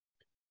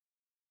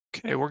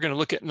Okay, we're going to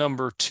look at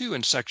number 2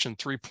 in section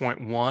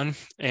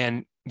 3.1,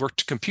 and we're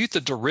to compute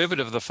the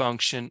derivative of the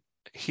function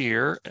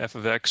here, f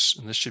of x,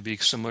 and this should be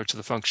similar to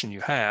the function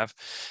you have,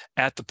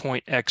 at the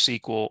point x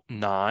equal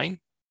 9.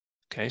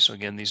 Okay, so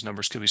again, these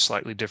numbers could be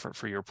slightly different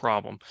for your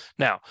problem.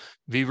 Now,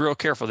 be real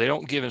careful. They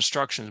don't give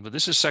instructions, but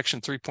this is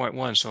section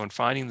 3.1. So in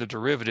finding the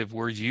derivative,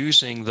 we're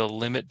using the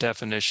limit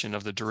definition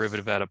of the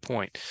derivative at a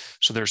point.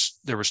 So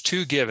there was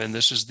 2 given.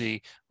 This is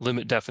the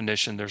limit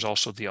definition. There's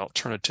also the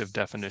alternative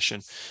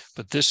definition,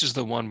 but this is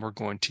the one we're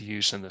going to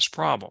use in this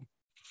problem.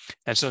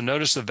 And so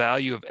notice the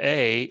value of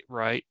a,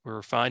 right?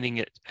 We're finding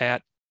it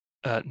at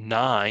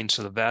 9,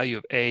 so the value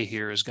of a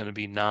here is going to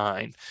be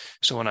 9.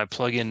 So when I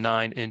plug in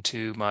 9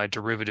 into my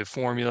derivative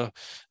formula,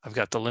 I've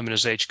got the limit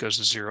as h goes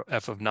to 0,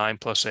 f of 9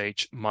 plus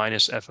h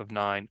minus f of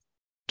 9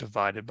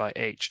 divided by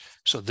h.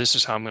 So this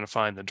is how I'm going to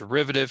find the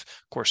derivative.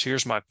 Of course,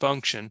 here's my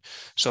function.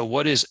 So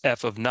what is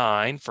f of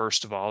 9?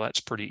 First of all, that's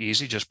pretty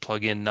easy. Just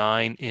plug in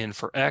 9 in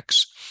for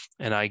x,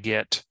 and I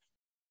get,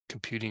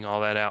 computing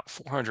all that out,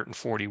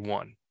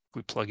 441.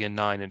 We plug in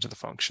 9 into the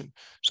function.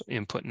 So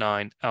input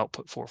 9,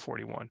 output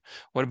 441.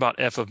 What about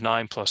f of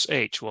 9 plus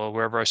h? Well,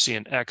 wherever I see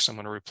an x, I'm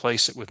going to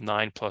replace it with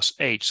 9 plus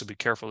h. So be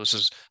careful. This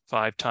is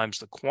 5 times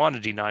the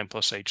quantity 9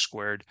 plus h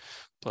squared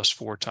plus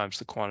 4 times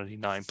the quantity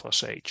 9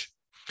 plus h.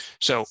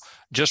 So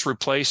just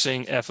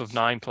replacing f of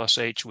 9 plus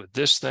h with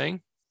this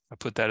thing, I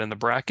put that in the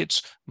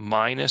brackets,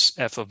 minus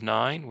f of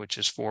 9, which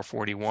is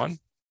 441.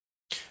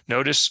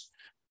 Notice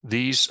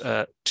these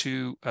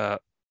two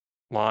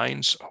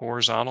lines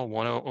horizontal,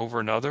 one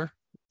over another.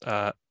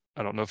 I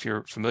don't know if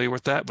you're familiar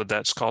with that, but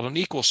that's called an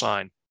equal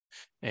sign.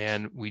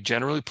 And we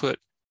generally put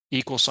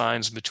equal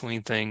signs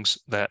between things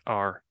that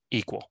are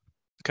equal.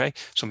 Okay,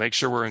 so make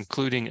sure we're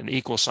including an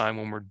equal sign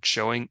when we're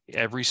showing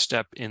every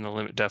step in the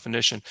limit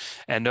definition.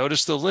 And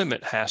notice the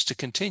limit has to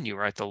continue,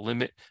 right? The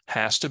limit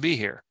has to be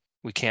here.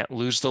 We can't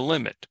lose the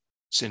limit.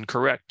 It's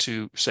incorrect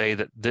to say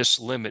that this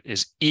limit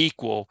is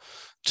equal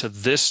to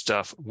this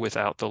stuff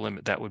without the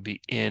limit. That would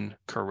be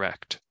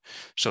incorrect.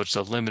 So it's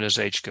the limit as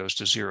h goes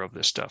to 0 of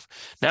this stuff.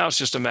 Now it's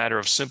just a matter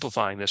of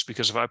simplifying this,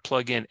 because if I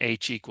plug in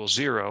h equals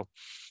 0,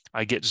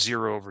 I get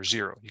 0 over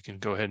 0. You can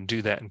go ahead and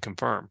do that and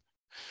confirm.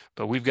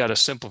 But we've got to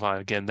simplify.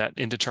 Again, that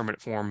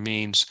indeterminate form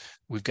means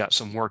we've got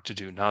some work to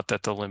do, not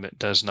that the limit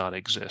does not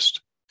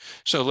exist.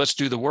 So let's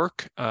do the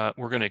work.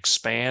 We're going to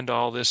expand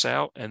all this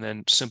out and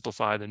then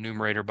simplify the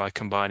numerator by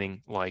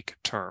combining like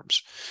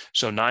terms.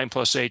 So 9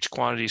 plus h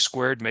quantity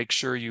squared, make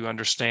sure you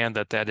understand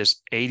that that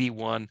is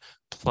 81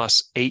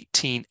 plus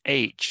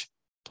 18h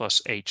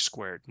plus h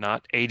squared,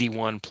 not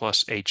 81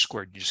 plus h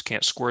squared. You just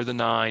can't square the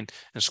 9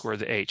 and square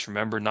the h.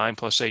 Remember, 9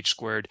 plus h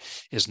squared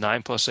is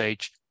 9 plus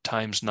h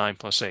times 9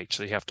 plus h.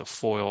 So you have to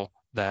FOIL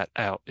that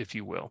out, if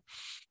you will.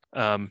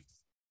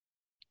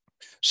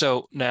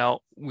 So now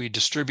we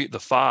distribute the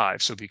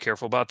 5, so be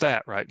careful about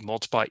that, right?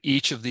 Multiply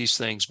each of these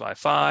things by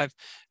 5,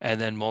 and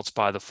then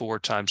multiply the 4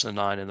 times the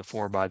 9 and the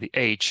 4 by the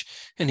h.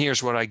 And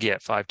here's what I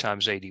get: 5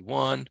 times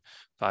 81,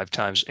 5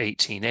 times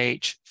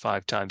 18h,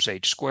 5 times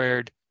h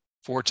squared,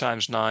 4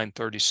 times 9,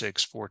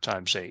 36, 4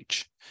 times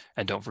h.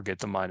 And don't forget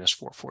the minus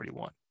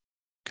 441.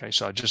 Okay,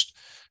 so I just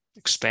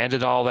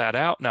expanded all that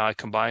out. Now I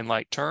combine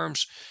like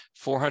terms.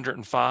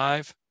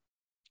 405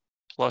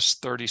 plus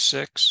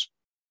 36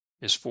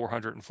 is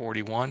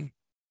 441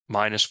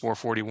 minus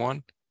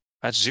 441.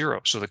 That's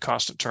 0. So the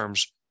constant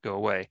terms go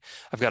away.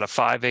 I've got a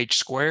 5h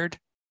squared,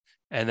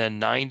 and then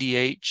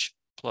 90h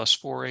plus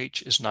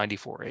 4h is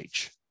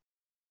 94h.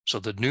 So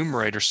the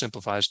numerator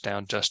simplifies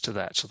down just to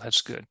that. So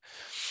that's good.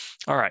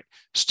 All right.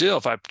 Still,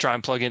 if I try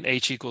and plug in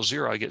h equals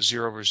 0, I get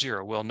 0 over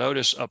 0. Well,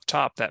 notice up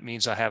top, that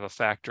means I have a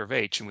factor of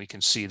h, and we can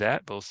see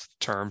that both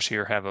terms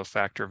here have a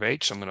factor of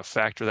h. So I'm going to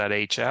factor that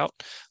h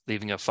out,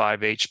 leaving a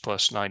 5h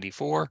plus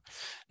 94.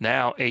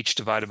 Now h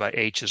divided by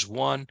h is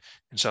 1,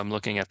 and so I'm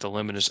looking at the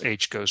limit as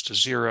h goes to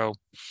 0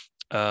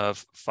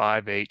 of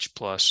 5h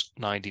plus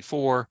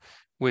 94,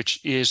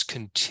 which is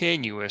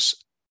continuous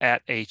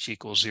at h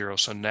equals 0.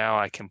 So now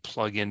I can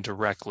plug in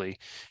directly,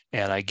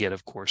 and I get,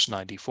 of course,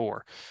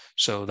 94.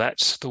 So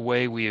that's the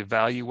way we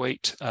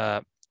evaluate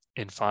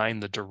and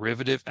find the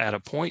derivative at a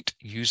point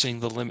using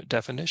the limit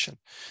definition.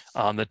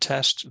 On the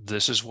test,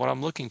 this is what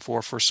I'm looking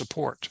for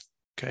support.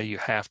 Okay, you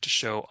have to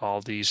show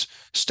all these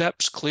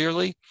steps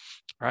clearly,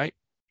 right?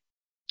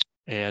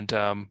 And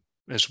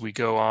as we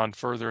go on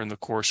further in the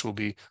course, we'll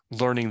be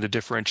learning the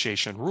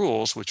differentiation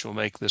rules, which will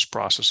make this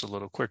process a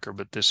little quicker,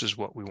 but this is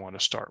what we want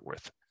to start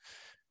with.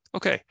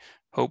 Okay,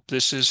 hope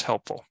this is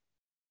helpful.